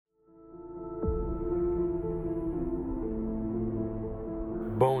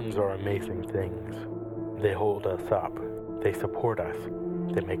Bones are amazing things. They hold us up. They support us.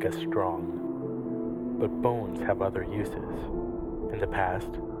 They make us strong. But bones have other uses. In the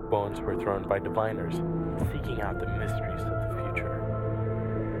past, bones were thrown by diviners, seeking out the mysteries of the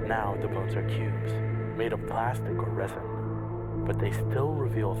future. Now the bones are cubes, made of plastic or resin, but they still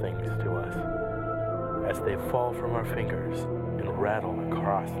reveal things to us. As they fall from our fingers and rattle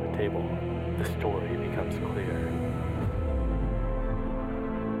across the table, the story becomes clear.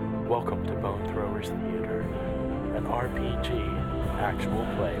 Welcome to Bone Throwers Theater, an RPG actual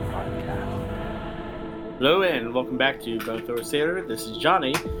play podcast. Hello and welcome back to Bone Throwers Theater. This is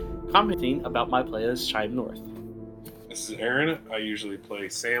Johnny, commenting about my play as Chime North. This is Aaron. I usually play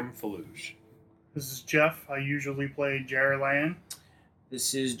Sam Faluge. This is Jeff. I usually play Jerry Land.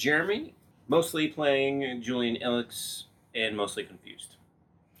 This is Jeremy, mostly playing Julian Alex and mostly confused.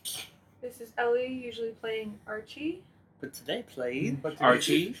 This is Ellie, usually playing Archie. But today played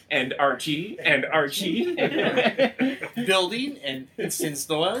Archie and Archie and Archie. Building and Instance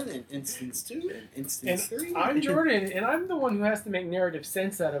 1 and Instance 2 and Instance 3. I'm Jordan, and I'm the one who has to make narrative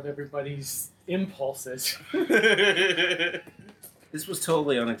sense out of everybody's impulses. This was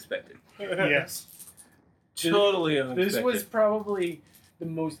totally unexpected. Yes. Totally unexpected. This was probably the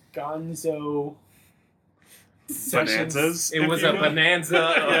most gonzo sessions. Bonanzas. It was a bonanza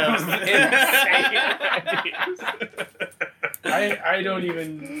of insane ideas. I don't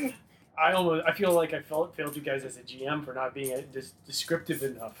even. I feel like I failed you guys as a GM for not being descriptive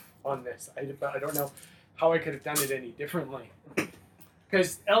enough on this. I don't know how I could have done it any differently.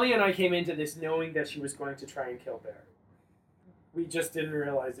 Because Ellie and I came into this knowing that she was going to try and kill Bear. We just didn't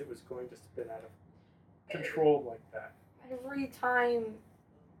realize it was going to spin out of control like that. Every time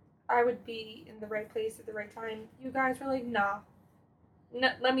I would be in the right place at the right time, you guys were like, nah,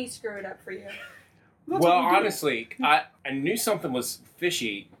 let me screw it up for you. Well, honestly, I knew something was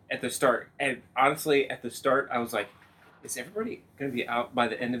fishy at the start. And honestly, at the start, I was like, is everybody going to be out by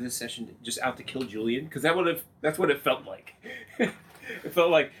the end of this session just out to kill Julian? Because that's what it felt like. It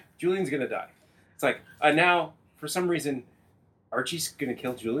felt like Julian's going to die. It's like, now, for some reason, Archie's going to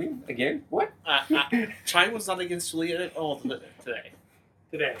kill Julian again? What? Chime was not against Julian at all today.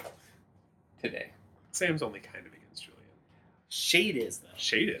 Sam's only kind of against Julian. Shade is, though.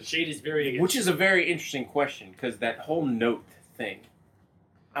 Shade is. Shade is very against. Which is a very interesting question, because that whole note thing,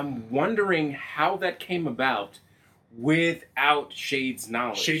 I'm wondering how that came about without Shade's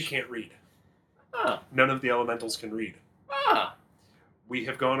knowledge. Shade can't read. Ah. None of the elementals can read. Ah. We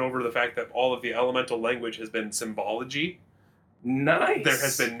have gone over the fact that all of the elemental language has been symbology. Nice. There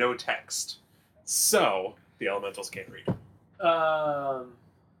has been no text. So, the elementals can't read.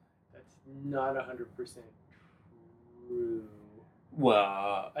 That's not 100% true.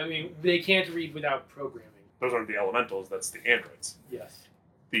 Well, I mean, they can't read without programming. Those aren't the elementals, that's the androids. Yes.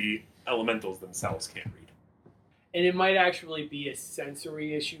 The elementals themselves can't read. And it might actually be a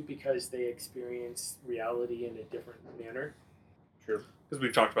sensory issue because they experience reality in a different manner. Sure. Because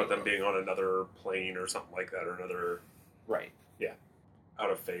we've talked about them being on another plane or something like that, or another right.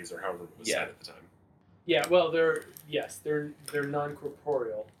 out of phase, or however it was said at the time. Yeah, well, they're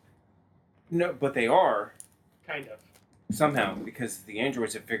non-corporeal. No, but they are. Kind of. Somehow, because the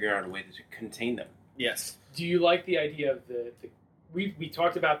androids have figured out a way to contain them. Yes. Do you like the idea of we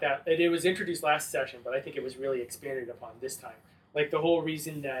talked about that, and it was introduced last session, but I think it was really expanded upon this time. Like the whole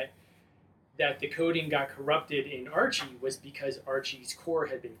reason that the coding got corrupted in Archie was because Archie's core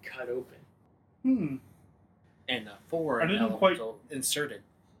had been cut open. And a foreign I didn't elemental inserted.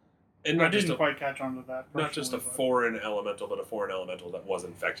 And I didn't quite catch on to that. Not just a foreign elemental, but a foreign elemental that was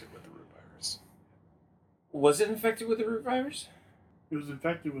infected with the root virus. Was it infected with the root virus? It was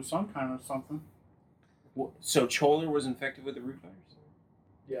infected with some kind of something. So Choler was infected with the root virus?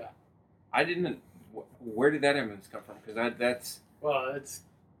 Yeah. I didn't. Where did that evidence come from? Because that's. Well, it's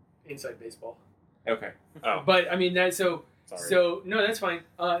inside baseball. Okay. Oh. But I mean that Sorry. so no, that's fine.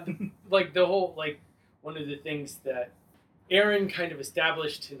 Like the whole one of the things that Aaron kind of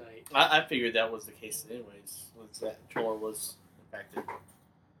established tonight. I figured that was the case anyways, was that Troller was infected.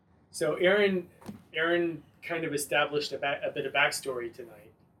 So Aaron kind of established a bit of backstory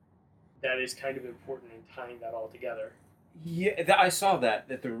tonight that is kind of important in tying that all together. Yeah, I saw that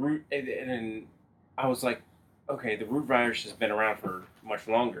the root, and I was like, okay, the root virus has been around for much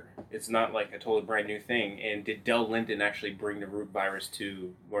longer. It's not like a totally brand new thing. And did Del Linden actually bring the root virus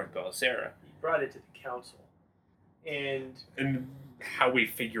to North Belisara? He brought it to the council. And how we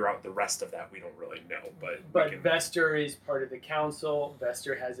figure out the rest of that, we don't really know. But Vester is part of the council.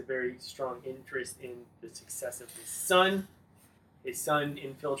 Vester has a very strong interest in the success of his son. His son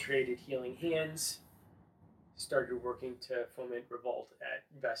infiltrated Healing Hands. started working to foment revolt at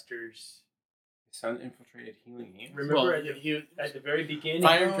Vester's. Sun infiltrated Healing Hands. Remember Well, at the very beginning?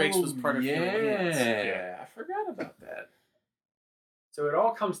 Fire Drakes was part of Healing Hands. Yeah, I forgot about that. So it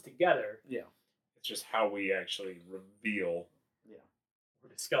all comes together. It's just how we actually reveal Or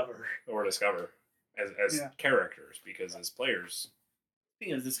discover. or discover as Yeah. characters, because as players,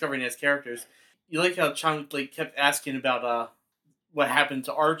 Speaking of discovering as characters, you like how Chang like kept asking about what happened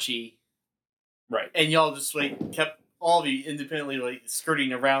to Archie, Right. and y'all just like kept all of you independently like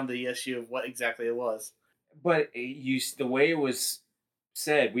skirting around the issue of what exactly it was. But the way it was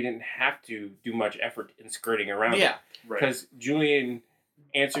said, we didn't have to do much effort in skirting around Yeah. right? because Julian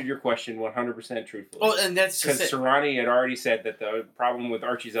answered your question 100% truthfully. Well, and that's Because just it. Serrani had already said that the problem with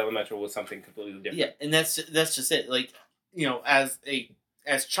Archie's Elemental was something completely different. Yeah, and that's just it. Like, you know,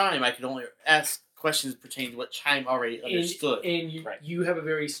 as Chime, I could only ask questions pertaining to what Chime already understood. And you, Right. you have a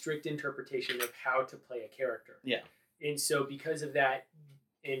very strict interpretation of how to play a character. Yeah. And so because of that,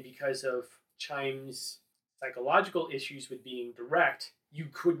 and because of Chime's psychological issues with being direct, you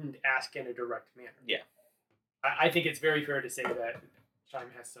couldn't ask in a direct manner. Yeah. I think it's very fair to say that Chime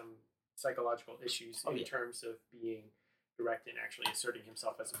has some psychological issues Oh, in yeah. terms of being direct and actually asserting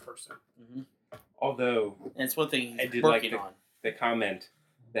himself as a person. Mhm. Although And it's one thing I he's did like working on. the comment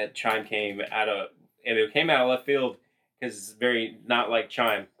that Chime came out of, and it came out of left field because it's very not like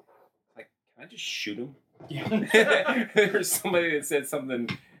Chime. Like, can I just shoot him? Yeah. There was somebody that said something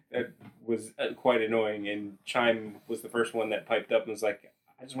that was quite annoying, and Chime was the first one that piped up and was like,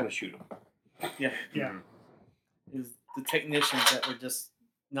 I just want to shoot him. Yeah. Yeah. It was the technicians that were just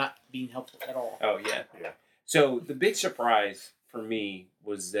not being helpful at all. Oh, yeah. Yeah. So the big surprise for me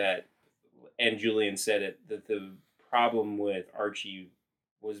was that, and Julian said it, that the problem with Archie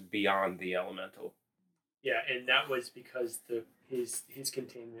was beyond the elemental. Yeah, and that was because his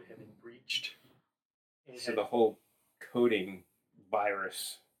containment had been breached. And So the whole coding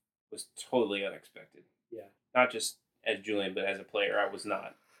virus was totally unexpected. Yeah. Not just as Julian, but as a player, I was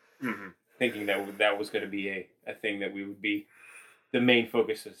not thinking that was going to be a thing that we would be the main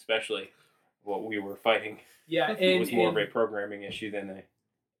focus, especially what we were fighting. Yeah, It was more and of a programming issue than a.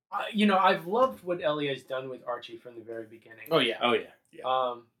 I've loved what Ellie has done with Archie from the very beginning. Oh yeah. Oh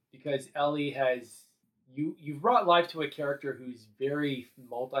yeah. Because Ellie has you've brought life to a character who's very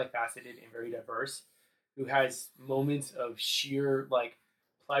multifaceted and very diverse, who has moments of sheer like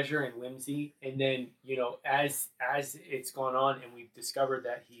pleasure and whimsy, and then as it's gone on and we've discovered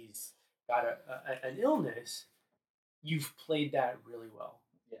that he's got an illness, you've played that really well.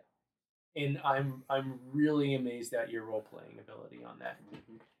 Yeah, and I'm really amazed at your role playing ability on that.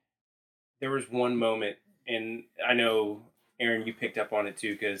 There was one moment, and I know Aaron, you picked up on it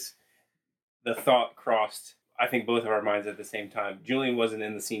too, because the thought crossed, I think, both of our minds at the same time. Julian wasn't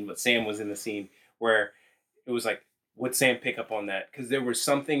in the scene, but Sam was in the scene, where it was like, would Sam pick up on that? Because there was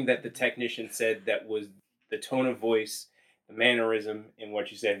something that the technician said that was the tone of voice, the mannerism, and what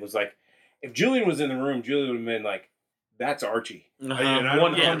you said was like, if Julian was in the room, Julian would have been like, that's Archie. And I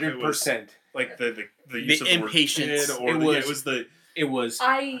don't know if it 100%. like the use The of the word impatience. kid, or It the, was- it was the It was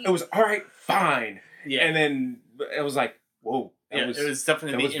all right, fine. Yeah. And then it was like, whoa. It was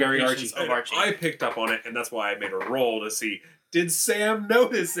definitely that the was very impatience Archie. of Archie. I picked up on it, and that's why I made a roll to see, did Sam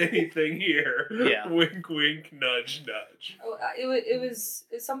notice anything here? Yeah. Wink, wink, nudge, nudge. Oh, it's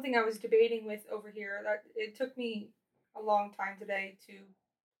something I was debating with over here. That it took me a long time today to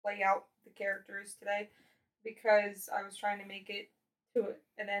play out the characters today because I was trying to make it to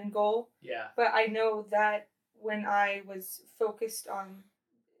an end goal. Yeah. But I know that when I was focused on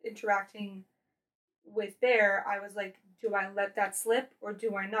interacting with Bear, I was like, do I let that slip or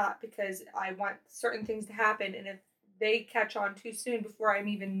do I not? Because I want certain things to happen, and if they catch on too soon before I'm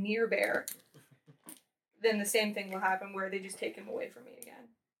even near Bear, then the same thing will happen where they just take him away from me again.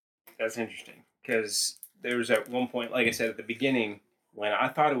 That's interesting. Because there was at one point, like I said at the beginning, when I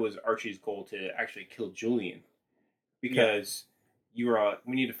thought it was Archie's goal to actually kill Julian. Because you were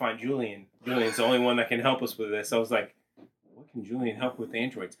we need to find Julian. Julian's the only one that can help us with this. I was like, what can Julian help with the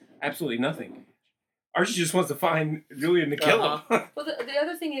androids? Absolutely nothing. Archie just wants to find Julian to kill him. Well, the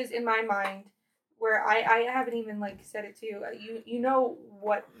other thing is in my mind, where I haven't even like said it to you. You know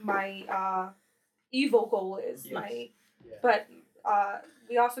what my evil goal is. Yes. My, Yeah. but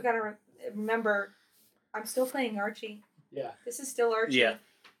we also gotta remember, I'm still playing Archie. Yeah. This is still Archie. Yeah.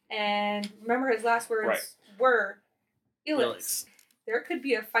 And remember his last words Right. were, Elix. Elix. There could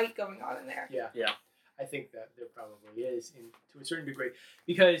be a fight going on in there. Yeah. Yeah. I think that there probably is, and to a certain degree,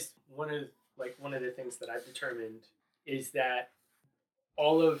 because one of the things that I've determined is that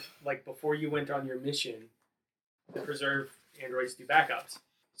all of before you went on your mission, the preserve androids do backups.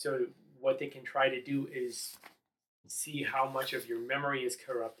 So what they can try to do is see how much of your memory is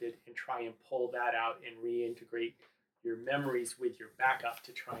corrupted and try and pull that out and reintegrate your memories with your backup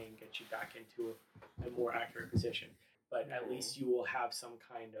to try and get you back into a more accurate position. But at least you will have some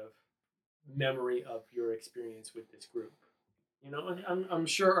kind of memory of your experience with this group. You know, and I'm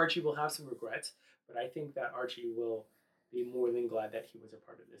sure Archie will have some regrets, but I think that Archie will be more than glad that he was a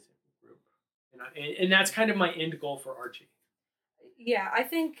part of this group. And that's kind of my end goal for Archie. Yeah, I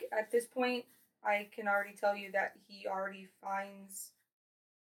think at this point, I can already tell you that he already finds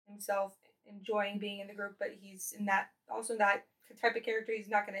himself enjoying being in the group, but he's in that type of character. He's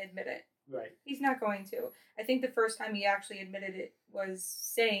not going to admit it. Right. He's not going to. I think the first time he actually admitted it was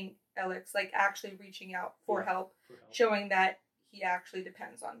saying Alex, like actually reaching out for help, showing that he actually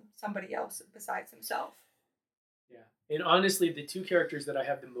depends on somebody else besides himself. Yeah. And honestly, the two characters that I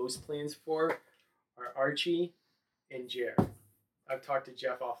have the most plans for are Archie and Jer. I've talked to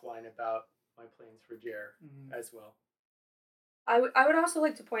Jeff offline about my plans for Jer as well. I would also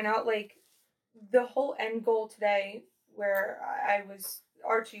like to point out, like, the whole end goal today, where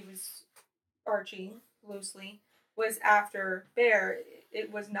Archie loosely, was after Bear.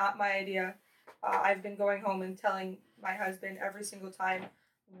 It was not my idea. I've been going home and telling my husband every single time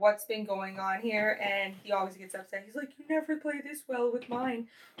what's been going on here, and he always gets upset. He's like, "You never play this well with mine."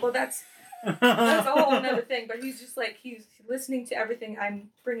 Well, that's a whole another thing. But he's just like, he's listening to everything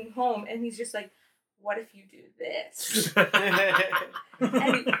I'm bringing home, and he's just like, "What if you do this?" And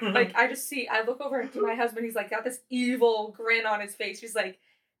I look over to my husband. He's like, got this evil grin on his face. He's like,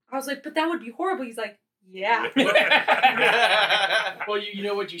 I was like, "But that would be horrible." He's like, "Yeah." Well, you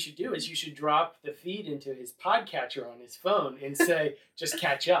know what you should do is you should drop the feed into his podcatcher on his phone and say, "Just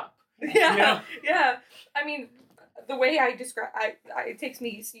catch up." Yeah, You know? yeah. I mean, the way I describe, it takes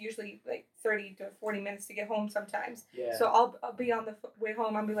me usually like 30 to 40 minutes to get home sometimes. Yeah. So I'll be on the way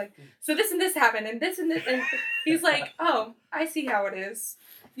home. I'll be like, "So this and this happened, and this and this," and he's like, "Oh, I see how it is.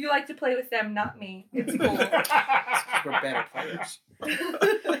 You like to play with them, not me. It's cool." We're better players.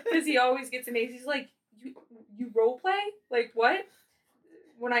 Because he always gets amazed. He's like, you role play? Like, what?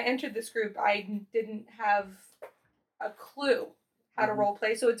 When I entered this group, I didn't have a clue how to role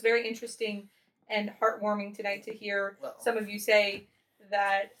play. So it's very interesting and heartwarming tonight to hear some of you say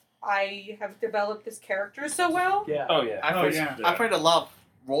that I have developed this character so well. Yeah. Oh yeah. I've heard a lot of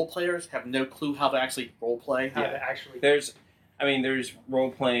role players have no clue how to actually role play. How to actually. There's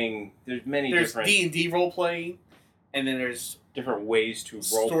role playing. There's different D&D role playing, and then there's different ways to role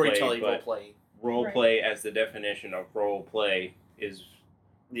play. storytelling role But playing. role play, as the definition of role play, is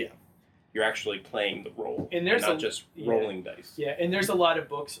you're actually playing the role, And there's not just rolling dice. Yeah, and there's a lot of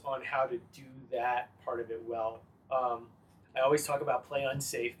books on how to do that part of it well. I always talk about Play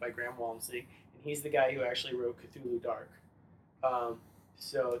Unsafe by Graham Walmsley, and he's the guy who actually wrote Cthulhu Dark.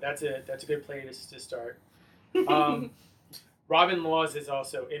 So that's a good place to start. Robin Laws is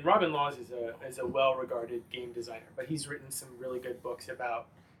a well-regarded game designer, but he's written some really good books about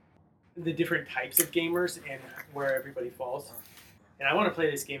the different types of gamers and where everybody falls. And I want to play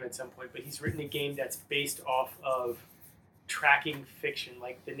this game at some point, but he's written a game that's based off of tracking fiction,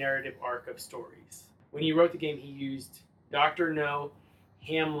 like the narrative arc of stories. When he wrote the game, he used Dr. No,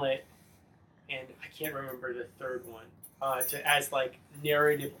 Hamlet, and I can't remember the third one, as like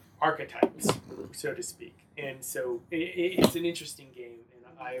narrative archetypes, so to speak. And so it's an interesting game,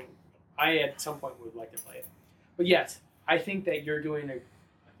 and I at some point would like to play it. But yes, I think that you're doing a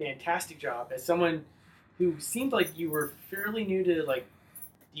fantastic job as someone who seemed like you were fairly new to like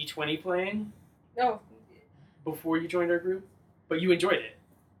D20 playing. No. Before you joined our group, but you enjoyed it.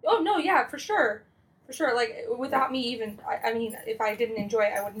 Oh no, yeah, for sure. Like without me even, I mean, if I didn't enjoy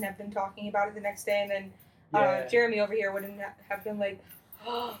it, I wouldn't have been talking about it the next day, and then Jeremy over here wouldn't have been like,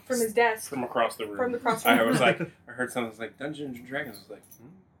 from his desk. From across the room. From across the room. I was like, I heard something like Dungeons and Dragons. I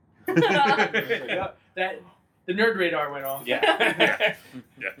was like, That the nerd radar went off. Yeah.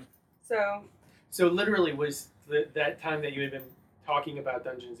 So literally, was that time that you had been talking about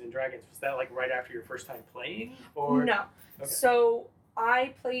Dungeons and Dragons, was that like right after your first time playing, or no? Okay. So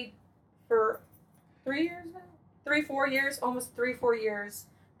I played for 3 years now, 4 years, almost 4 years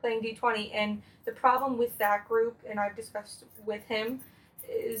playing D20, and the problem with that group, and I've discussed with him,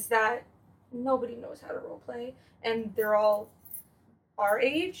 is that nobody knows how to role play, and they're all our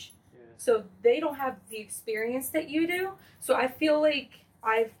age, so they don't have the experience that you do. So I feel like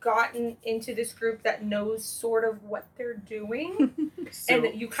I've gotten into this group that knows sort of what they're doing, and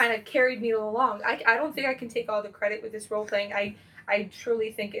that you kind of carried me along. I don't think I can take all the credit with this role playing. I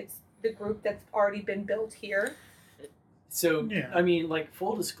truly think it's the group that's already been built here. So, I mean, like,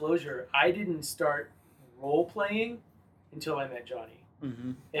 full disclosure, I didn't start role playing until I met Johnny.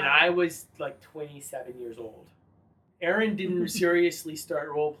 Mm-hmm. and I was like 27 years old. Aaron didn't seriously start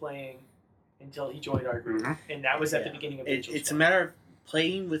role playing until he joined our group, and that was at the beginning of Angel's It's a Flight. matter of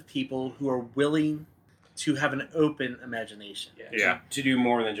playing with people who are willing to have an open imagination. Yeah. To do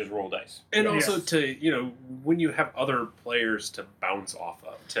more than just roll dice. And Yes. also to, when you have other players to bounce off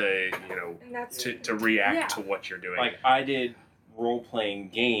of, And that's to react Yeah. to what you're doing. Like, I did role-playing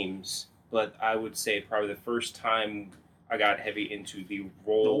games, but I would say probably the first time I got heavy into the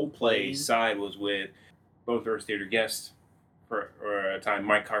role-play Role-playing. side was with both Earth Theater guest for a time,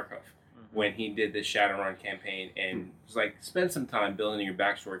 Mike Karkov, when he did the Shadowrun campaign, and was like, spend some time building your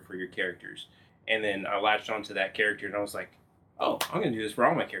backstory for your characters. And then I latched onto that character, and I was like, oh, I'm going to do this for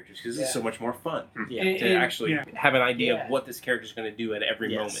all my characters, because this is so much more fun. Yeah. To actually have an idea Yeah. of what this character's going to do at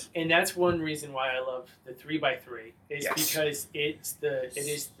every Yes. moment. And that's one reason why I love the 3x3 is Yes. because it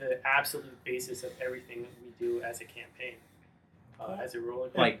is the absolute basis of everything that we do as a campaign, as a role.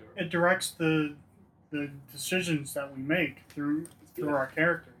 Like- It directs the decisions that we make through our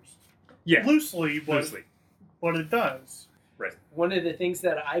characters. Yeah. Loosely, but Loosely. it does. One of the things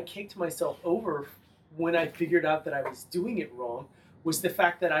that I kicked myself over when I figured out that I was doing it wrong was the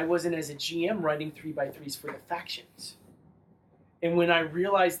fact that I wasn't, as a GM, writing 3x3s for the factions. And when I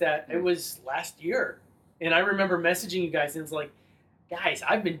realized that, it was last year. And I remember messaging you guys, and it's like, guys,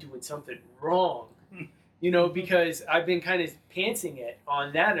 I've been doing something wrong. Because I've been kind of pantsing it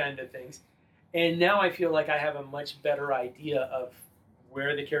on that end of things. And now I feel like I have a much better idea of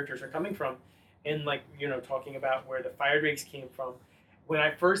where the characters are coming from. And talking about where the Fire Drakes came from. When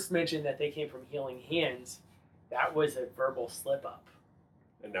I first mentioned that they came from Healing Hands, that was a verbal slip up.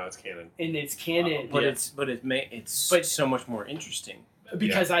 And now it's canon. And it's canon. But it's so much more interesting.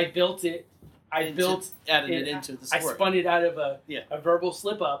 because I built it. Added it into the I story. spun it out of a Yeah. verbal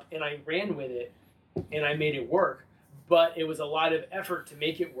slip up, and I ran with it, and I made it work. But it was a lot of effort to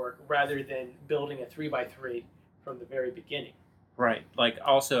make it work, rather than building a 3x3 from the very beginning. Right. Like,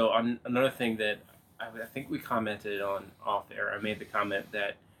 also, on another thing that I think we commented on off air, I made the comment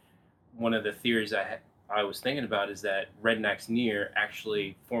that one of the theories I was thinking about is that Redneck's Near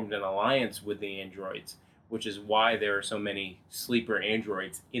actually formed an alliance with the androids, which is why there are so many sleeper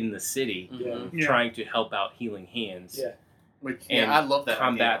androids in the city Mhm. Yeah. trying to help out Healing Hands Yeah. and I love that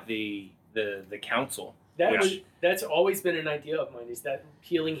combat idea. the council. That's always been an idea of mine, is that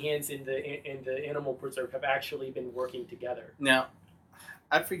Healing Hands and the Animal Preserve have actually been working together. Now,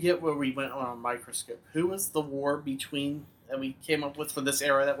 I forget where we went on our microscope. Who was the war between that we came up with for this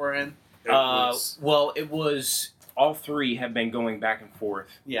era that we're in? Well, it was all three have been going back and forth.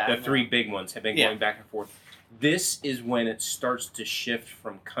 Yeah, I The know. three big ones have been Yeah. going back and forth. This is when it starts to shift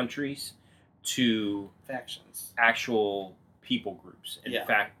from countries to factions. actual people groups and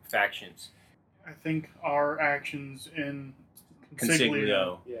Yeah. factions. I think our actions in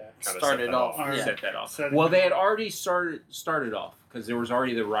Consiglio Yeah. Kinda Started set that off. off. Yeah. set that off. Set it Well, they had off. already started off because there was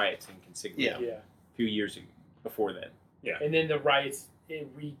already the riots in Consiglio Yeah. Yeah. a few years before then, And then the riots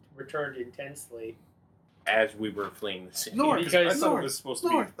returned intensely. as we were fleeing the city. North. Because I thought it was supposed to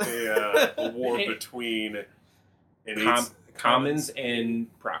North. be a war between Commons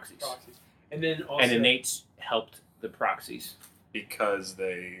and proxies. Proxies. And then also And innates helped the proxies. because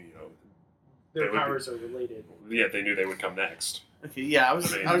they their they would be- powers are related. they knew they would come next. Okay, yeah, I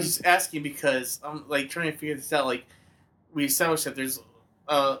was I mean- I was just asking because I'm like trying to figure this out. Like, we established that there's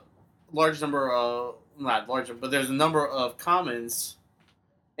a large number of not large, but there's a number of commons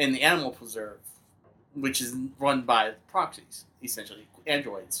in the Animal Preserve, which is run by proxies, essentially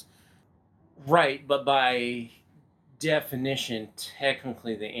androids. Right, but by definition,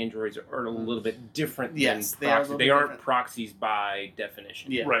 technically the androids are a little bit different Yes, than they are a proxies. little They bit aren't different. proxies by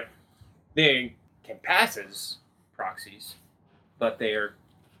definition. Yeah. Right. They can pass as proxies, but they are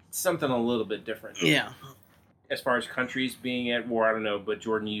something a little bit different. Yeah. As far as countries being at war, I don't know, but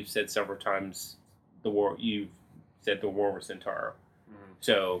Jordan, you've said several times you've said the war with Centauro.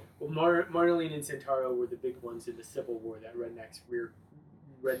 So Well, Marlene and Centauro were the big ones in the Civil War that Redneck's near.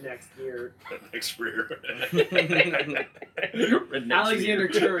 Next rear. Redneck's Alexander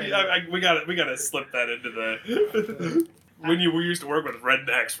weird. Turing. we gotta slip that into the when you used to work with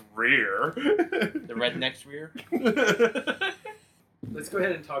Redneck's rear. The redneck's rear. Let's go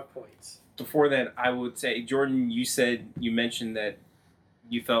ahead and talk points. Before that, I would say, Jordan, you mentioned that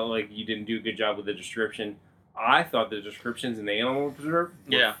you felt like you didn't do a good job with the description. I thought the descriptions in the Animal Preserve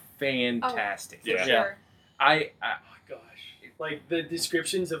were Yeah. fantastic. For Yeah. sure. I Oh gosh, like the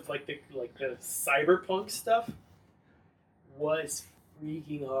descriptions of the cyberpunk stuff was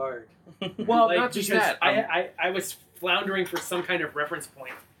freaking hard. well, Like, not just because that. I was floundering for some kind of reference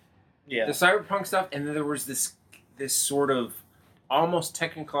point. Yeah. The cyberpunk stuff, and then there was this sort of almost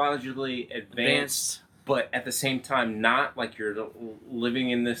technologically advanced, but at the same time not. Like you're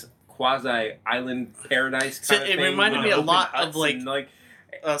living in this quasi island paradise So kind of it thing. reminded with me a open lot huts of, like,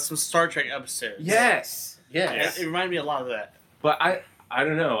 and, some Star Trek episodes. yes. It reminded me a lot of that. But I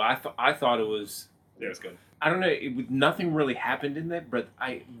don't know. I thought it was. Yeah, it was good. I don't know. Nothing really happened in that, but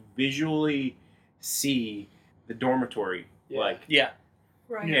I visually see the dormitory Yeah. Yeah.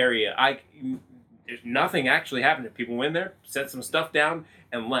 Right. area. Nothing actually happened. People went there, set some stuff down,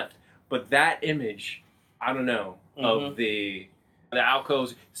 and left. But that image, I don't know, of the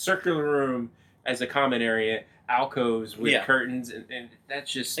alcoves, circular room as a common area, alcoves with curtains, and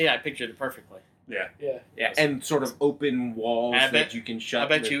that's just Yeah, I pictured it perfectly. Yeah. yeah, and sort of open walls I that bet- you can shut. I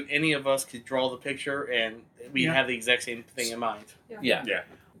bet you any of us could draw the picture and we'd Yeah. have the exact same thing in mind. Yeah. Yeah.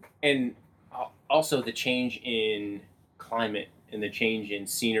 And also the change in climate and the change in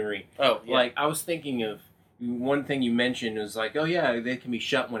scenery. Oh, yeah. Like, I was thinking of one thing you mentioned was like, oh, yeah, they can be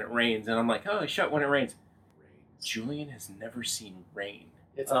shut when it rains. And I'm like, oh, shut when it rains. Julian has never seen rain.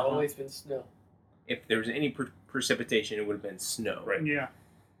 It's Uh-huh. always been snow. If there was any precipitation, it would have been snow. Right. Yeah.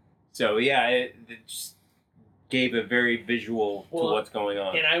 So, yeah, it just gave a very visual to Well, what's going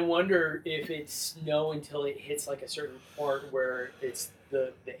on. And I wonder if it's snow until it hits like a certain part where it's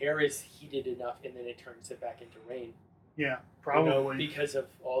the air is heated enough and then it turns it back into rain. Yeah. You know, Probably. because of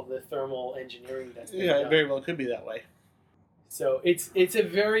all the thermal engineering that's been Yeah, it done. very well could be that way. So it's a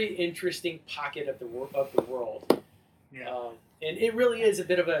very interesting pocket of the world. Yeah. And it really is a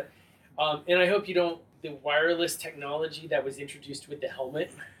bit of a, and I hope you don't, the wireless technology that was introduced with the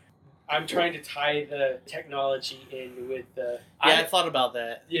helmet, I'm trying to tie the technology in with the, I thought about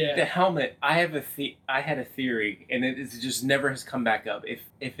that. The yeah, helmet, I had a theory, and it just never has come back up. If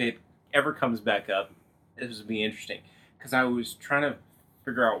it ever comes back up, this would be interesting. Because I was trying to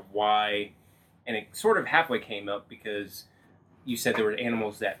figure out why, and it sort of halfway came up because you said there were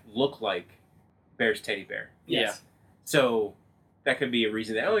animals that look like Bear's teddy bear. yes. So that could be a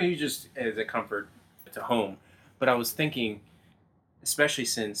reason that, he just as a comfort to home. But I was thinking, especially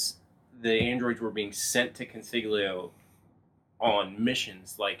since the androids were being sent to Consiglio on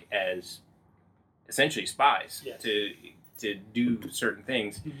missions, like as essentially spies Yes. to do certain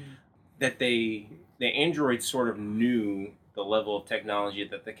things, that the androids sort of knew the level of technology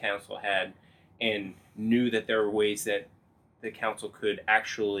that the council had, and knew that there were ways that the council could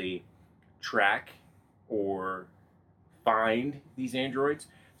actually track or find these androids.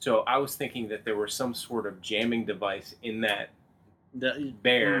 So I was thinking that there was some sort of jamming device in that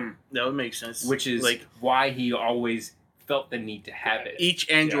bear, That would make sense. which is like why he always felt the need to have it. each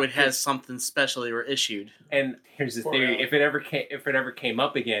android Yeah. has something special they were issued. And here's the Poor theory: Alex. if it ever came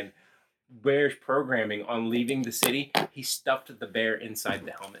up again, Bear's programming on leaving the city, he stuffed the bear inside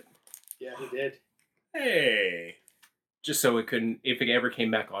the helmet, Yeah, he did. Hey. just so it couldn't. If it ever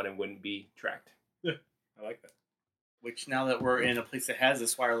came back on, it wouldn't be tracked. I like that. Which now that we're in a place that has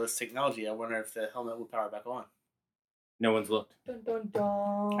this wireless technology, I wonder if the helmet will power back on. No one's looked. Dun, dun,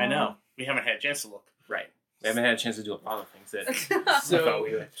 dun. I know. We haven't had a chance to look. Right. We haven't had a chance to do a lot of things that I thought So,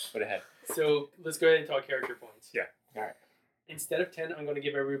 we would have had. so let's go ahead and talk character points. Yeah. All right. Instead of 10, I'm going to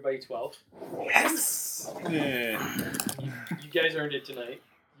give everybody 12. Yes. Yeah. You guys earned it tonight.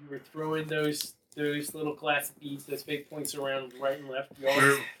 You were throwing those little glass beads, those fake points around right and left. You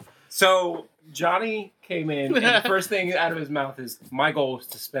always, So Johnny came in, and the first thing out of his mouth is, "My goal is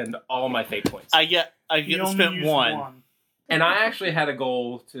to spend all my fate points." I get You to only spend use one. And I actually had a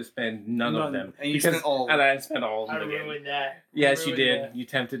goal to spend none of them. And you spent all of them. And I spent all of I them again. ruined that. Yes, I you ruined did. that. You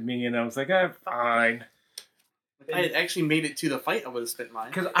tempted me, and I was like, fine. If I had actually made it to the fight, I would have spent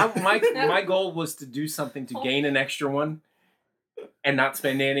mine. Because my goal was to do something to gain an extra one and not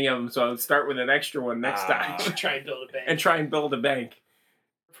spend any of them, so I would start with an extra one next Ah. time Try and build a bank. and try and build a bank.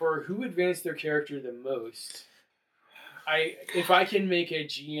 For who advanced their character the most, if I can make a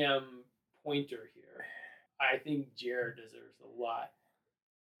GM pointer here, I think Jared deserves a lot.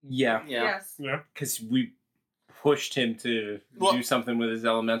 Yeah, Yeah. Yes. because we pushed him to Well- do something with his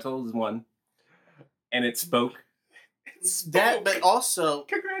elementals, one, and it spoke. That, but also,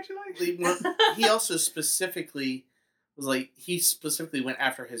 Congratulations. he also specifically was like, he specifically went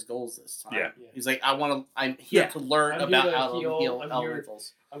after his goals this time. Yeah. He's like, I'm here to learn I'm here about to how to heal, heal I'm here-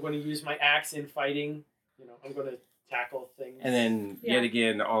 elementals. I'm going to use my axe in fighting. I'm going to tackle things. And then Yeah. yet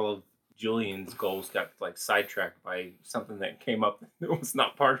again, all of Julian's goals got like sidetracked by something that came up that was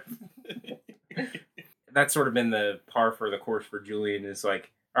not part of it. That's sort of been the par for the course for Julian, is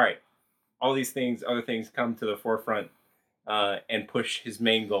like, all right, all these things, other things come to the forefront and push his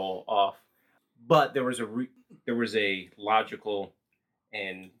main goal off. But there was a logical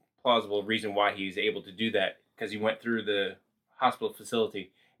and plausible reason why he was able to do that, because he went through the hospital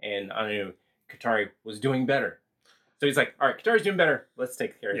facility, and I knew Katari was doing better. So he's like, all right, Katari's doing better. Let's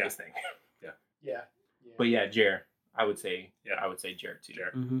take care of this thing. Yeah. But yeah, Jer, I would say Jer too.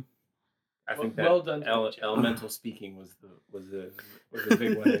 Jer. I think Well that done, Jer. elemental speaking was a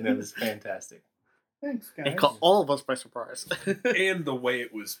big one, and it was fantastic. Thanks, guys. It caught all of us by surprise. And the way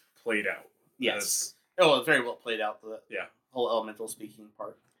it was played out. Yes. Oh, it's very well played out. The whole elemental speaking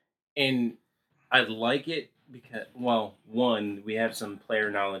part. And I like it because, well, one, we have some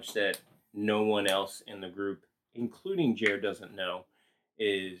player knowledge that no one else in the group, including Jer, doesn't know,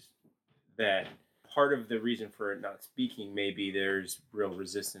 is that part of the reason for it not speaking, maybe there's real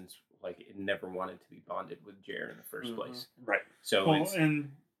resistance, like it never wanted to be bonded with Jer in the first place. Right. So Well, it's, and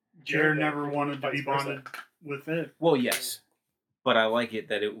Jared never wanted to be bonded with it. well, yes, but I like it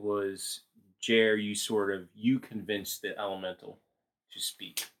that it was Jer, you convinced the elemental to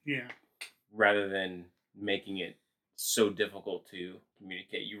speak Yeah. rather than making it so difficult to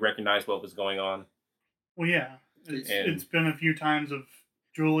communicate. You recognize what was going on. Well, yeah. It's been a few times of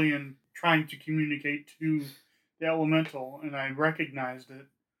Julian trying to communicate to the elemental, and I recognized it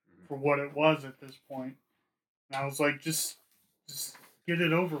for what it was at this point. And I was like, just get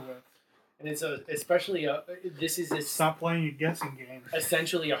it over with. And it's especially this is Stop playing a guessing game.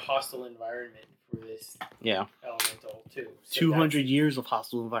 essentially a hostile environment for this Yeah. elemental too. So 200 years of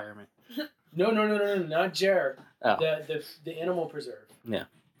hostile environment. No, not Jer. Oh. The animal preserve. Yeah.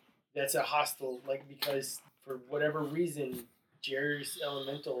 That's a hostile, because for whatever reason, Jer's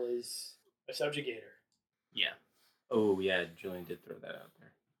elemental is a subjugator. Yeah. Oh, yeah, Julian did throw that out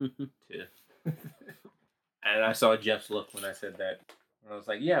there, too. And I saw Jeff's look when I said that. And I was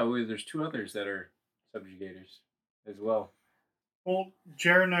like, yeah, well, there's two others that are subjugators as well. Well,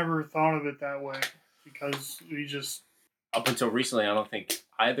 Jared never thought of it that way because we just... Up until recently, I don't think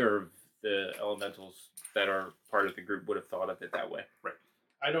either of the elementals that are part of the group would have thought of it that way. Right.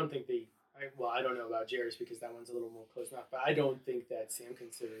 I don't think I don't know about Jer's because that one's a little more close enough, but I don't think that Sam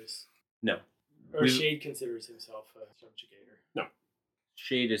considers... No. Or Shade considers himself a subjugator. No.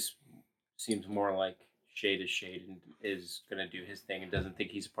 Shade seems more like Shade is Shade and is going to do his thing and doesn't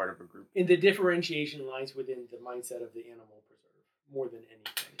think he's a part of a group. And the differentiation lies within the mindset of the animal preserve more than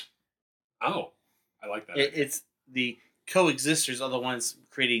anything. Oh, I like that. It's the coexisters are the ones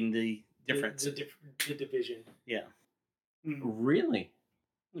creating the difference. The division. Yeah. Really?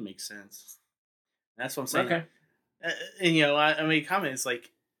 That makes sense. That's what I'm saying. Okay. And I made comments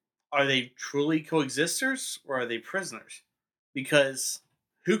like, are they truly coexisters or are they prisoners? Because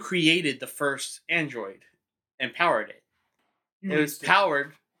who created the first android and powered it? It was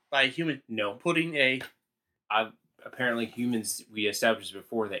powered by a human. No. Putting apparently humans, we established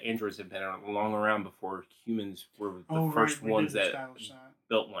before that androids have been long around before humans were the first ones that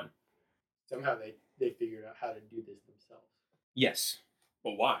built one. Somehow they figured out how to do this themselves. Yes.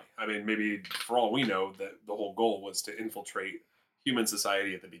 But why? I mean, maybe for all we know, that the whole goal was to infiltrate human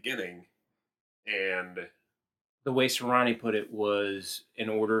society at the beginning, and the way Serrani put it was in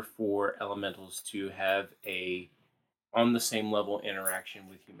order for elementals to have a on the same level interaction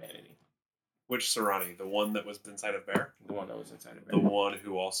with humanity. Which Serrani? The one that was inside of Bear? The one that was inside of Bear. The one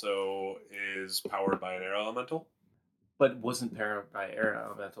who also is powered by an air elemental? But wasn't powered by air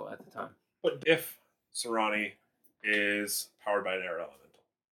elemental at the time. But if Serrani is powered by an air elemental,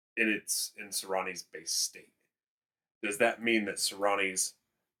 and it's in Serrani's base state, does that mean that Serrani's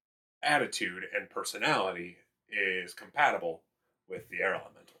attitude and personality is compatible with the air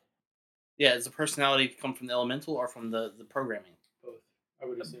elemental? Yeah, does the personality come from the elemental or from the programming? Both, I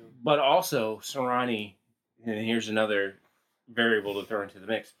would assume. But also, Serrani, and here's another variable to throw into the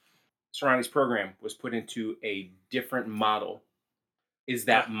mix, Serrani's program was put into a different model. Is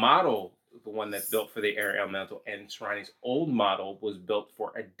that model the one that's built for the air elemental, and Serrani's old model was built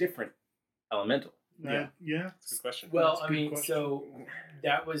for a different elemental? Yeah. That's a good question. Well, That's a good question. so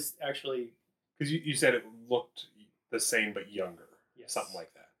that was actually... Because you said it looked the same but younger. Yes. Something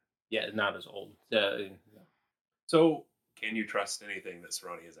like that. Yeah, not as old. So, can you trust anything that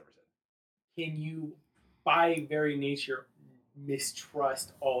Serrani has ever said? Can you, by very nature,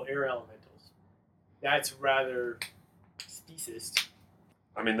 mistrust all air elementals? That's rather speciest.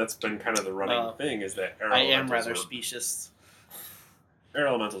 I mean, that's been kind of the running thing, is that air I elementals am rather are, specious. Air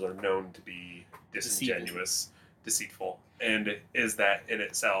elementals are known to be disingenuous, deceitful, and is that in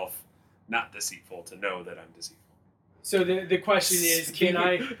itself not deceitful to know that I'm deceitful? So the question is, can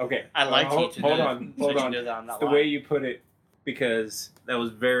I... Okay. I like you to hold know, on. so you know that I'm not The lying. way you put it, because that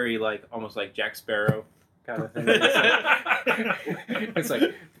was very almost like Jack Sparrow kind of thing. It's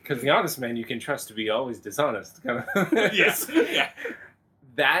like, because the honest man you can trust to be always dishonest. Kind of. Yes. Yeah.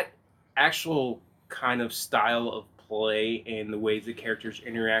 That actual kind of style of play and the ways the characters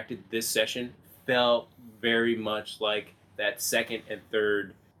interacted this session felt very much like that second and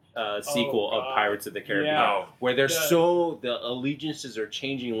third sequel of Pirates of the Caribbean, Yeah. where the allegiances are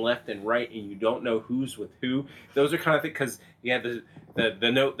changing left and right, and you don't know who's with who. Those are kind of things, because you had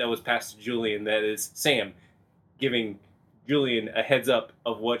the note that was passed to Julian that is Sam giving Julian a heads up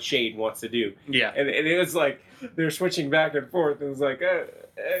of what Shade wants to do. Yeah. And it was like they're switching back and forth. It was like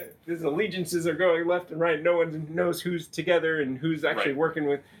these allegiances are going left and right. No one knows who's together and who's actually working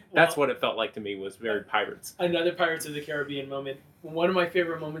with. That's what it felt like to me, was very Pirates. Another Pirates of the Caribbean moment. One of my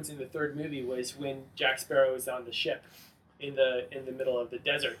favorite moments in the third movie was when Jack Sparrow is on the ship in the middle of the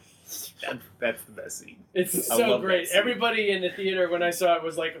desert. That's the best scene. It's so great. Everybody in the theater when I saw it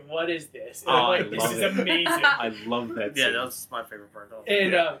was like, "What is this?" And I'm like, "This is amazing." I love that scene. Yeah, that was my favorite part.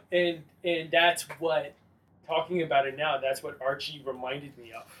 And that's what, talking about it now, that's what Archie reminded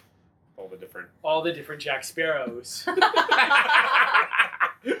me of. All the different Jack Sparrows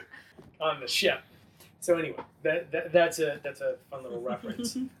on the ship. So anyway, that's a fun little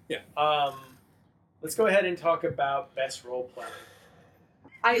reference. Yeah. Let's go ahead and talk about best role playing.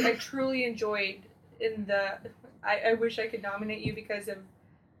 I truly enjoyed I wish I could nominate you because of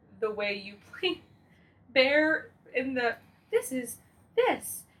the way you play Bear in the this is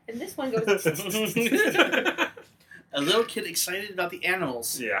this and this one goes a little kid excited about the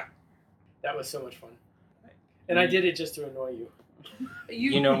animals. Yeah. That was so much fun. And I did it just to annoy you.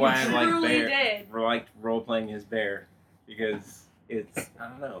 You know why I like truly Bear? did. I like role playing as Bear because it's, I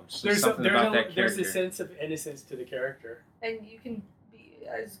don't know, just There's something about that character. There's a sense of innocence to the character. And you can be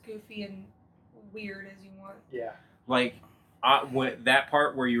as goofy and weird as you want. Yeah. Like when, that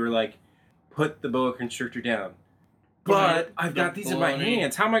part where you were like, put the boa constrictor down, but I've got these in my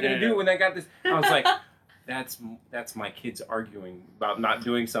hands. How am I going to do it when I got this? I was like, that's my kids arguing about not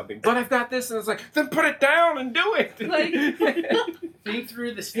doing something. But I've got this, and it's like, then put it down and do it. Like, think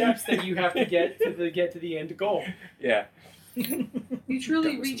through the steps that you have to get to the end goal. Yeah. You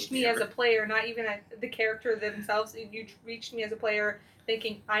truly reached me as a player, not even the character themselves. You reached me as a player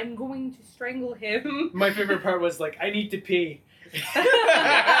thinking, I'm going to strangle him. My favorite part was like, I need to pee.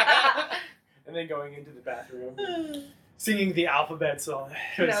 And then going into the bathroom. Singing the alphabet song.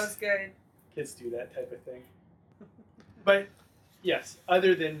 That was good. Kids do that type of thing. But, yes,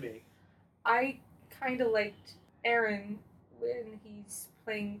 other than me. I kind of liked Aaron when he's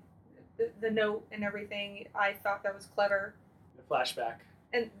playing the note and everything. I thought that was clever. The flashback.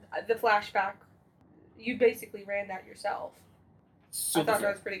 And the flashback, you basically ran that yourself. So I thought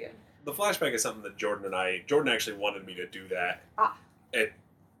that was pretty good. The flashback is something that Jordan actually wanted me to do that at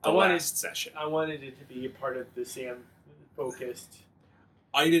the last session. I wanted it to be a part of the Sam focused.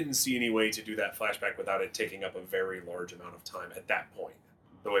 I didn't see any way to do that flashback without it taking up a very large amount of time at that point,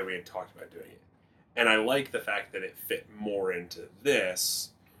 the way we had talked about doing it. And I like the fact that it fit more into this,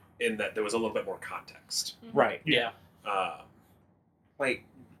 in that there was a little bit more context. Mm-hmm. Right. Yeah. Like,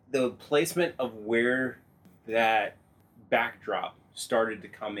 the placement of where that backdrop started to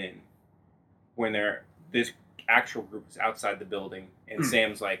come in, when this actual group is outside the building, and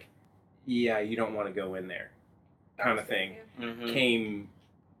Sam's like, yeah, you don't want to go in there, kind of thing, came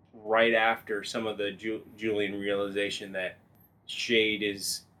right after some of the Julian realization that Shade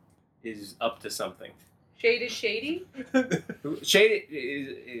is up to something. Shade is shady? Shade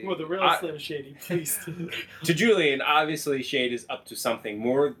is Well, the real Slim Shady, please. to Julian, obviously Shade is up to something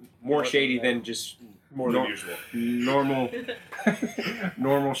more shady than just More than usual.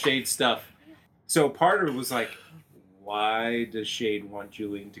 normal Shade stuff. So part of it was like, why does Shade want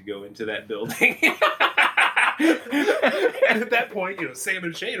Julian to go into that building? And at that point, Sam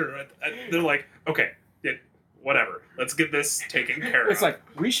and Shade are they're like, okay, yeah, whatever. Let's get this taken care of. It's like,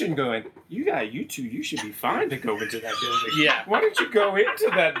 we shouldn't go in. You two, you should be fine to go into that building. Yeah. Why don't you go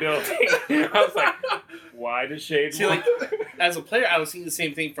into that building? I was like, why does Shade want... As a player, I was seeing the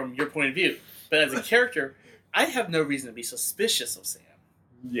same thing from your point of view. But as a character, I have no reason to be suspicious of Sam.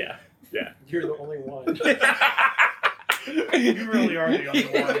 Yeah. Yeah. You're the only one. You really are the only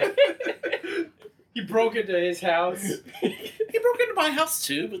one. You broke into his house. He broke into my house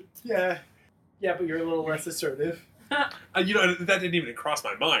too, but Yeah, but you're a little less assertive. that didn't even cross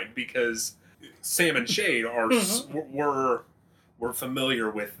my mind, because Sam and Shade are were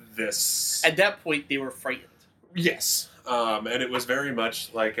familiar with this. at that point they were frightened. Yes, and it was very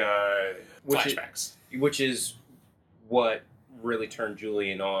much like flashbacks. Which is what really turned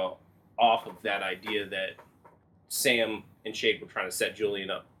Julian off of that idea that Sam and Shade were trying to set Julian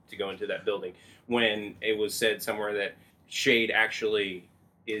up to go into that building, when it was said somewhere that Shade actually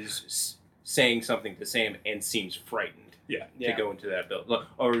is saying something to Sam and seems frightened to go into that building.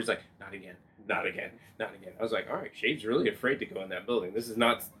 Or he's like, not again. Not again. Not again. I was like, all right, Shade's really afraid to go in that building. This is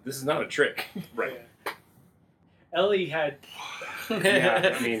not a trick. Right. Yeah. Ellie had.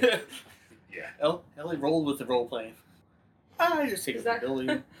 Yeah, I mean, Yeah. Ellie rolled with the role playing. I just take Is the that-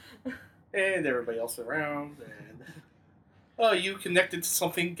 building and everybody else around. And oh, you connected to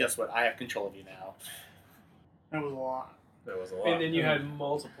something? Guess what? I have control of you now. That was a lot. That was a lot. And then you had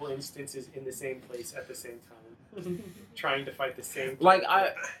multiple instances in the same place at the same time, trying to fight the same. like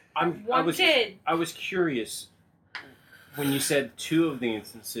I One was kid. I was curious when you said 2 of the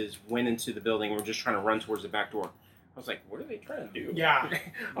instances went into the building and were just trying to run towards the back door. I was like, what are they trying to do? Yeah.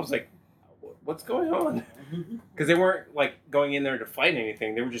 I was like, what's going on? Because they weren't like going in there to fight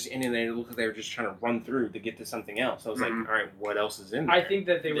anything. They were just in there. It looked like they were just trying to run through to get to something else. I was like, all right, what else is in there? I think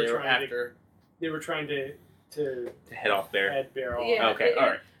that they were trying after. to to head off there. head barrel. Yeah. Okay, all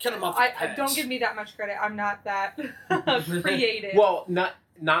right. Cut him off. Don't give me that much credit. I'm not that creative. Well,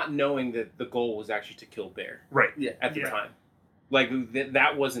 not knowing that the goal was actually to kill Bear Right. Yeah. at the Yeah. time, like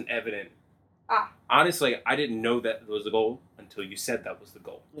that wasn't evident. Ah. Honestly, I didn't know that was the goal until you said that was the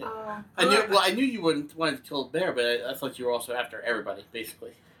goal. I knew you wouldn't want to kill Bear, but I thought you were also after everybody,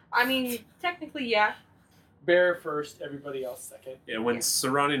 basically. I mean, technically, yeah. Bear first, everybody else second. Yeah, when Yeah.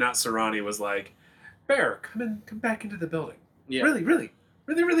 Sarani Not Sarani was like, Bear, come back into the building. Yeah.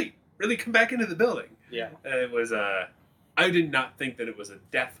 Really come back into the building. Yeah. It was I did not think that it was a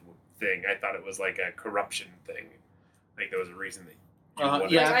death thing. I thought it was like a corruption thing. Like there was a reason that you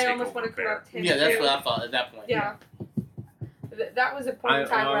wanted yeah. to I take almost over want to Bear. corrupt him. Yeah, that's too. what I thought at that point. Yeah. That was a point in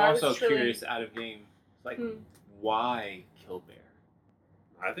time I'm where I was also truly. curious out of game, like Hmm. why kill Bear?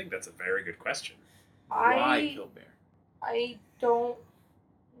 I think that's a very good question. Why kill Bear? I don't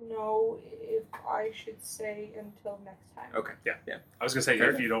know if I should say until next time. Okay. I was gonna say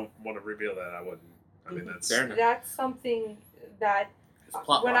Fair if you don't want to reveal that, I wouldn't. I mean that's Fair enough. That's something that It's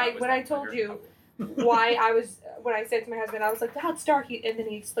plot when line. I told you why when I said to my husband, I was like, "That's dark," and then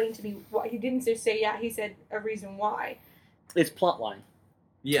he explained to me why. He didn't just say yeah. He said a reason why. It's plot line.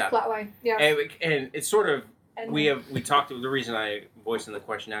 Yeah. Plotline, yeah. And it's sort of And we talked. The reason I voiced in the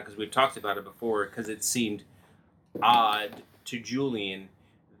question now because we've talked about it before because it seemed odd to Julian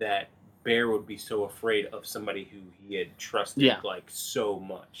that Bear would be so afraid of somebody who he had trusted like so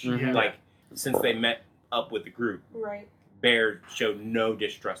much. Mhm. Like since they met up with the group, right. Bear showed no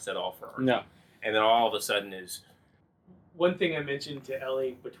distrust at all for her. No. And then all of a sudden is One thing I mentioned to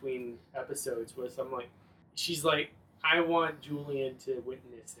Ellie between episodes was she's like, I want Julian to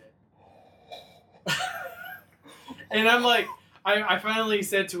witness it. And I'm like, I finally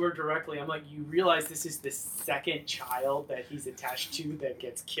said to her directly, I'm like, you realize this is the second child that he's attached to that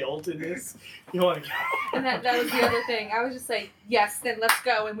gets killed in this? You're like, And that was the other thing. I was just like, yes, then let's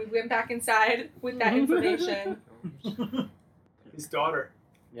go. And we went back inside with that information. his daughter.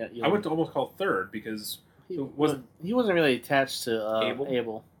 Yeah. I would almost call third because He wasn't wasn't really attached to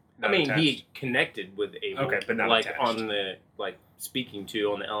Abel? I not mean, attached. he connected with Abel. Okay, but not like attached. on the speaking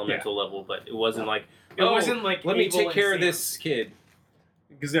to on the elemental level, but it wasn't like It wasn't like let me Abel take and care of Sam. this kid.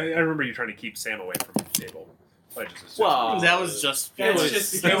 Because I remember you trying to keep Sam away from Abel. I just assumed. Well, that was just. That's it was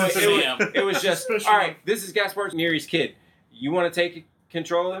just it because was, of it was, Sam. it was just Especially- all right. This is Gaspar Neri's kid. You want to take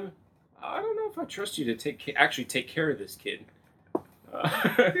control of him? I don't know if I trust you to actually take care of this kid.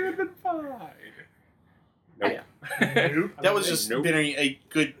 He would have been fine. Nope. That was just Nope. being a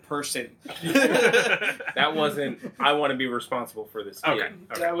good person. That wasn't. I want to be responsible for this kid. Okay.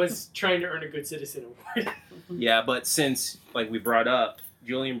 That was trying to earn a good citizen award. Yeah, but since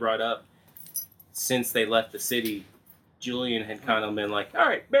Julian brought up, since they left the city, Julian had kind of been like, "All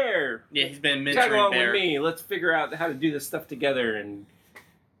right, Bear, Yeah, he's been tag mentoring along Bear. with me. Let's figure out how to do this stuff together." And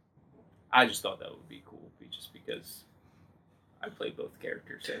I just thought that would be cool, just because I played both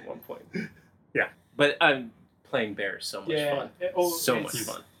characters at one point. Yeah. But I'm playing Bear is so much fun. So it's- much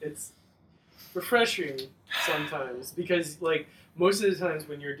fun. It's refreshing sometimes because, like, most of the times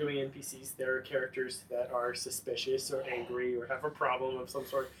when you're doing NPCs, there are characters that are suspicious or angry or have a problem of some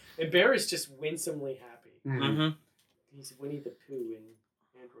sort, and Bear is just winsomely happy. Mm-hmm. He's Winnie the Pooh in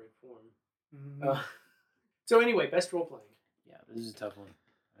android form. Mhm. So anyway, best role playing. Yeah, this is a tough one.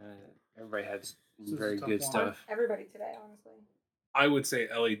 Everybody has This is a very tough good one. stuff. Everybody today, honestly. I would say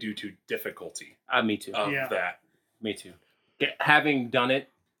Ellie due to difficulty Me too. of Yeah. that. Me too. Having done it,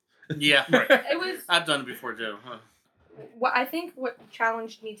 Yeah. It was. I've done it before too. Huh. What I think what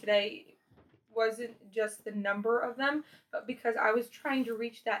challenged me today wasn't just the number of them, but because I was trying to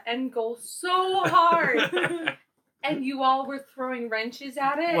reach that end goal so hard, and you all were throwing wrenches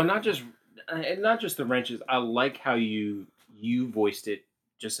at it. well, not just the wrenches. I like how you voiced it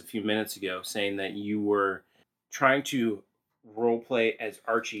just a few minutes ago, saying that you were trying to role play as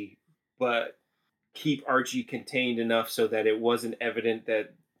Archie, but keep Archie contained enough so that it wasn't evident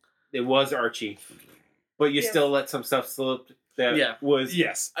that it was Archie. But you still let some stuff slip that was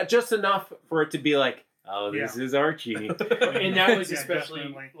just enough for it to be like, oh, this is Archie. And that was especially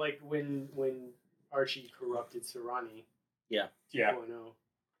definitely. like when Archie corrupted Serani. Yeah. 2.0.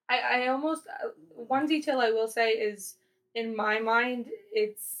 I almost one detail I will say is in my mind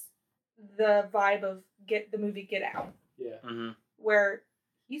it's the vibe of the movie Get Out. Yeah. Mm-hmm. Where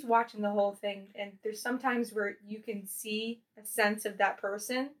he's watching the whole thing, and there's sometimes where you can see a sense of that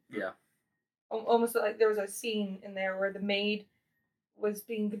person. Yeah. Almost like there was a scene in there where the maid was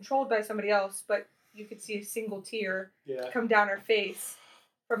being controlled by somebody else, but you could see a single tear come down her face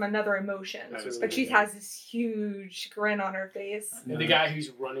from another emotion. But she has this huge grin on her face. And the guy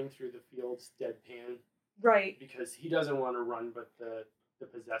who's running through the fields deadpan. Right. Because he doesn't want to run, but the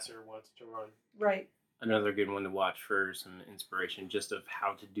possessor wants to run. Right. Another good one to watch for some inspiration just of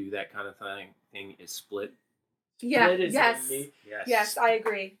how to do that kind of thing is Split. Yeah. Split is yes, I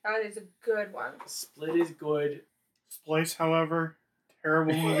agree. That is a good one. Split is good. Splice, however,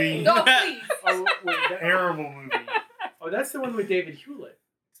 terrible movie. No, please. Terrible movie. Oh, that's the one with David Hewlett.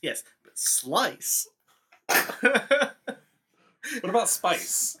 Yes, but Slice. What about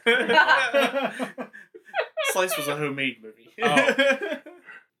Spice? Slice was a homemade movie.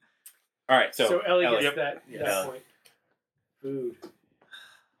 All right, so Ellie Ellie. gets that point. Food.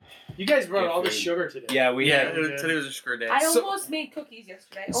 You guys brought all the sugar today. Yeah, we had. Today was a sugar day. I almost made cookies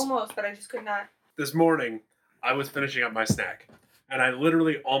yesterday. Almost, but I just could not. This morning, I was finishing up my snack, and I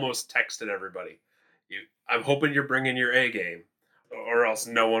literally almost texted everybody. I'm hoping you're bringing your A game, or else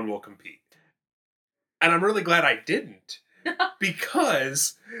no one will compete. And I'm really glad I didn't,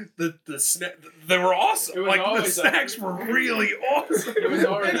 because they were awesome. Like the snacks were really awesome. It was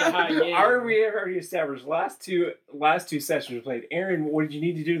already a high game. We already established last two sessions we played. Aaron, what did you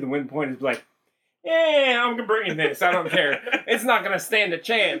need to do to win point? Is be like, yeah, I'm bringing this. I don't care. It's not going to stand a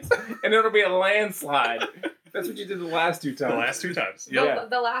chance, and it'll be a landslide. That's what you did the last two times. The last two times.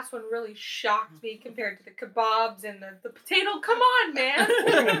 The last one really shocked me compared to the kebabs and the potato. Come on, man.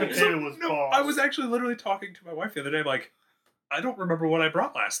 The potato was balls. I was actually literally talking to my wife the other day. I'm like, I don't remember what I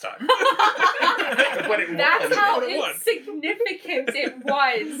brought last time. That's how insignificant it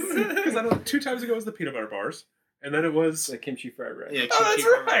was. Because I know 2 times ago was the peanut butter bars, and then it was the kimchi fried rice. Yeah, that's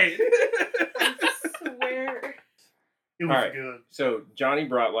right. I swear. It was good. So Johnny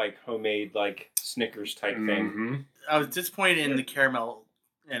brought like homemade like Snickers type thing. Mm-hmm. I was disappointed in the caramel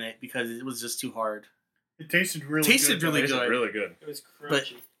in it because it was just too hard. It tasted really good. Really good. It was crunchy.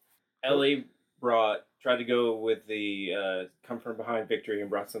 But Ellie tried to go with the come from behind victory and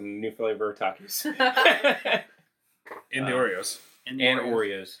brought some new flavor Takis. In the Oreos. And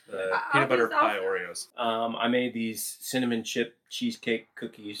Oreos. Peanut butter pie Oreos. I made these cinnamon chip cheesecake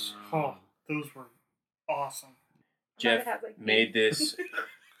cookies. Oh, those were awesome. Jeff made this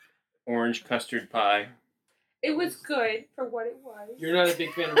orange custard pie. It was good for what it was. You're not a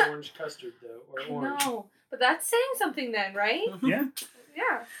big fan of orange custard, though, or orange. No, but that's saying something then, right? Yeah.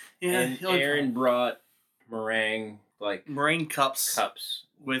 Yeah. And Aaron brought meringue cups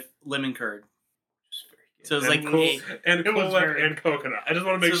with lemon curd. So it's and like and coconut. I just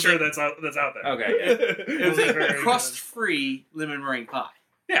want to make sure that's out there. Okay. Yeah. It was a crust-free lemon meringue pie.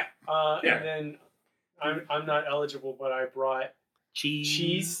 Yeah. And then I'm not eligible, but I brought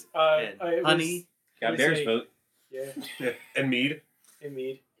cheese, and honey. Got Bear's vote. Yeah. And mead.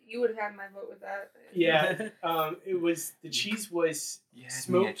 You would have had my vote with that. Yeah. It was the cheese was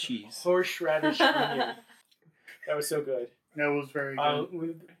smoked horseradish onion. That was so good. That was very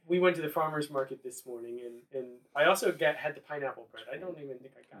good. We went to the farmer's market this morning, and I also had the pineapple bread. I don't even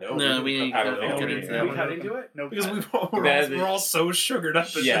think I got it. No, we didn't get into that. We got into it? No, because we're all so sugared up.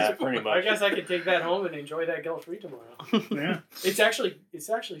 Yeah, pretty much. I guess I could take that home and enjoy that guilt-free tomorrow. Yeah. It's actually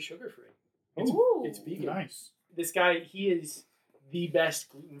sugar-free. It's vegan. Nice. This guy, he is the best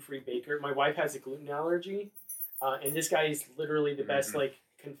gluten-free baker. My wife has a gluten allergy, and this guy is literally the best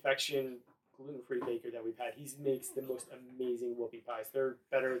confection gluten-free baker that we've had. He makes the most amazing whoopie pies. They're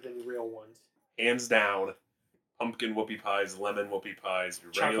better than real ones. Hands down, pumpkin whoopie pies, lemon whoopie pies,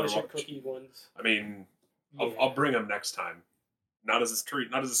 regular chocolate chip cookie ones. I mean, I'll bring them next time. Not as a treat,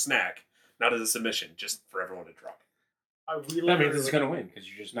 not as a snack, not as a submission, just for everyone to try. That means it's going to win because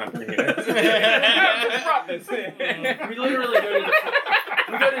you're just not bringing it. We literally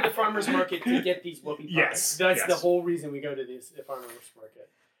go to the farmer's market to get these whoopie pies. Yes, that's the whole reason we go to the farmer's market.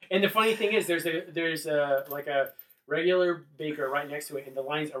 And the funny thing is, there's a regular baker right next to it, and the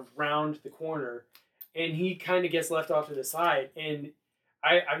line's around the corner, and he kind of gets left off to the side. And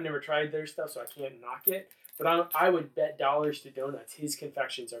I've never tried their stuff, so I can't knock it. But I would bet dollars to donuts. His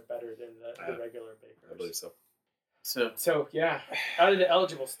confections are better than the regular bakers. I believe so. So yeah, out of the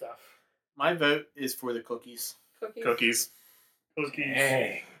eligible stuff. My vote is for the cookies. Cookies.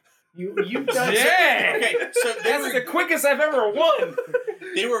 Dang. You've done Okay, so That's the quickest I've ever won.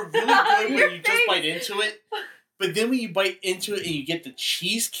 they were really good when you just bite into it. But then when you bite into it and you get the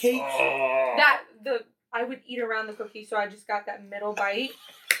cheesecake. Oh. I would eat around the cookie, so I just got that middle bite.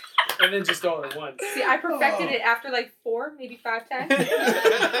 And then just all at once. See, I perfected it after like 4, maybe 5 times.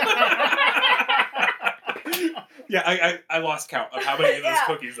 Yeah, I lost count of how many of those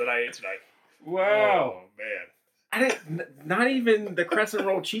cookies that I ate tonight. Wow. Oh, man. I didn't. Not even the crescent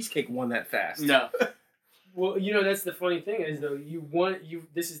roll cheesecake won that fast. No. Well, that's the funny thing is though you won.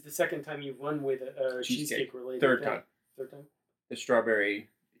 This is the second time you've won with a cheesecake related. Third thing. time. Third time. The strawberry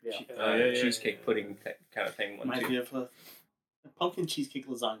Yeah. cheesecake pudding kind of thing won Reminds too. me of a pumpkin cheesecake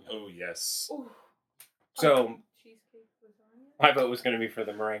lasagna. Oh, yes. Ooh. So Cheesecake lasagna? my vote was going to be for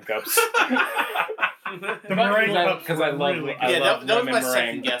the meringue cups. The meringue cups because were I love really I Yeah, love that was my lemon second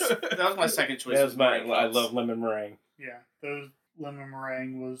meringue. guess. That was my second choice. That was my. meringue I cups. love lemon meringue. Yeah, those lemon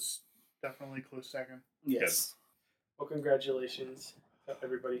meringue was definitely close second. Yes. Well, congratulations,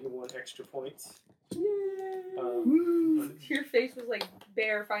 everybody who won extra points. Your face was like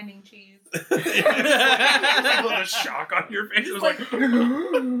bear finding cheese. A little shock on your face. It was like,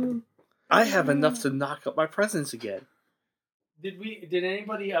 I have enough to knock up my presents again. Did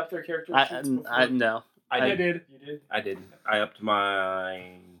anybody up their character sheets? No. I did. You did. I did. I upped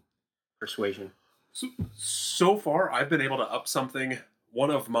my persuasion. so far, I've been able to up something. One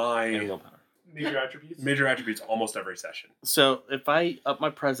of And my willpower. Major attributes. major attributes almost every session. So if I up my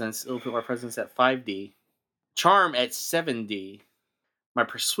presence, it'll put my presence at 5D, charm at 7D, my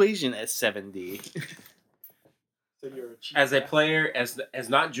persuasion at 7D. So you're a cheat. As a player, as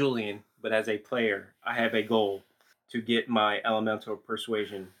not Julian, but as a player, I have a goal to get my elemental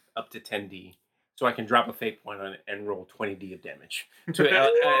persuasion up to 10D, so I can drop a fate point on it and roll 20D of damage to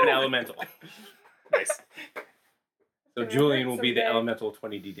an elemental. Nice. So Julian will be the elemental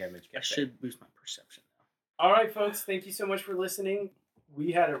 20D damage guy. I should boost my perception. All right, folks. Thank you so much for listening.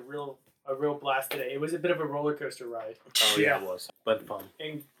 We had a real blast today. It was a bit of a roller coaster ride, Oh yeah, it was, but fun.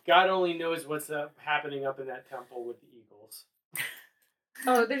 and God only knows what's happening up in that temple with the eagles.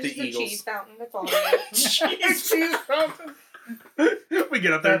 Oh, there's The just a Eagles. cheese fountain. That's all it is. Cheese fountain. We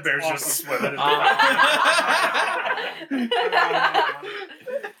get up there and That's Bear's awesome. just swimming.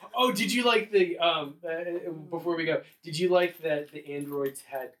 Oh, did you like the before we go? Did you like that the androids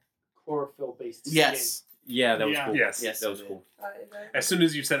had chlorophyll-based skin? Yes. Yeah, that was Yeah. cool. Yes. Yes, that was it cool. As soon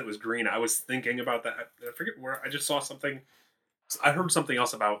as you said it was green, I was thinking about that. I forget where I just saw something. I heard something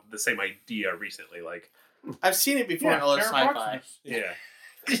else about the same idea recently. Like, I've seen it before in other Terra sci-fi. Proximus. yeah.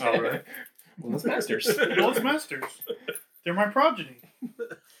 Oh, really? Well, those masters. Those masters. They're my progeny.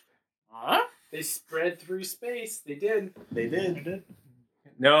 Huh? They spread through space. They did. They I did. did.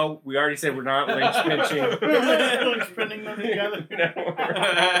 No, we already said we're not lynch pinching. Like spinning them together.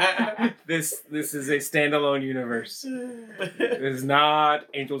 No. This is a standalone universe. This is not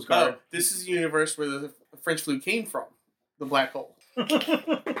Angel's Guard. Oh, this is the universe where the French flu came from. The black hole.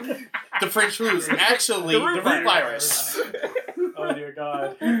 The French flu is actually the root virus. Oh dear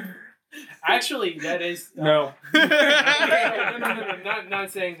God. Actually, that is No. no, not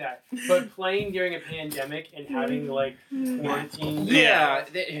saying that. But playing during a pandemic and having like quarantine. Yeah.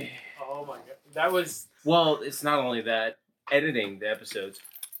 Oh my God, that was. Well, it's not only that. Editing the episodes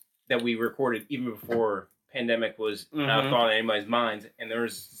that we recorded even before pandemic was thought in anybody's minds, and there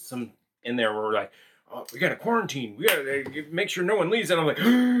was some in there where we're like, "Oh, we got to quarantine. We got to make sure no one leaves." And I'm like,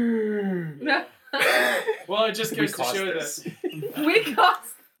 Well, it just goes to caused show this. that. We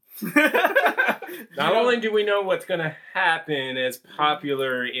cost. not only do we know what's going to happen as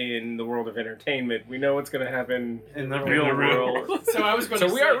popular in the world of entertainment, we know what's going to happen In the real world. So I was going to.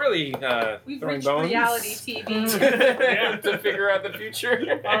 So we are really We've throwing reached bones reality TV. to figure out the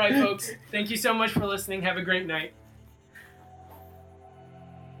future. All right, folks. Thank you so much for listening. Have a great night.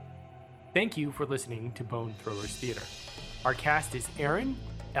 Thank you for listening to Bone Throwers Theater. Our cast is Aaron,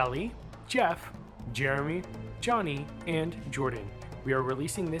 Ellie, Jeff, Jeremy, Johnny, and Jordan. We are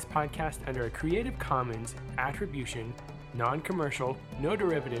releasing this podcast under a Creative Commons Attribution, Non-Commercial, No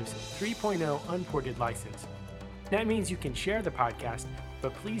Derivatives 3.0 Unported license. That means you can share the podcast,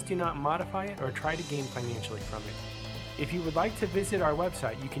 but please do not modify it or try to gain financially from it. If you would like to visit our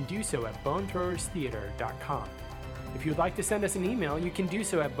website, you can do so at bonethrowerstheater.com. If you would like to send us an email, you can do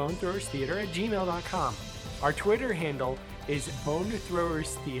so at bonethrowerstheater@gmail.com. Our Twitter handle is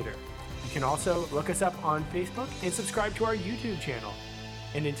bonethrowerstheater. You can also look us up on Facebook and subscribe to our YouTube channel.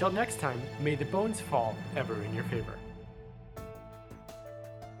 And until next time, may the bones fall ever in your favor.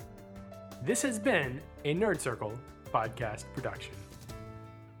 This has been a Nerd Circle podcast production.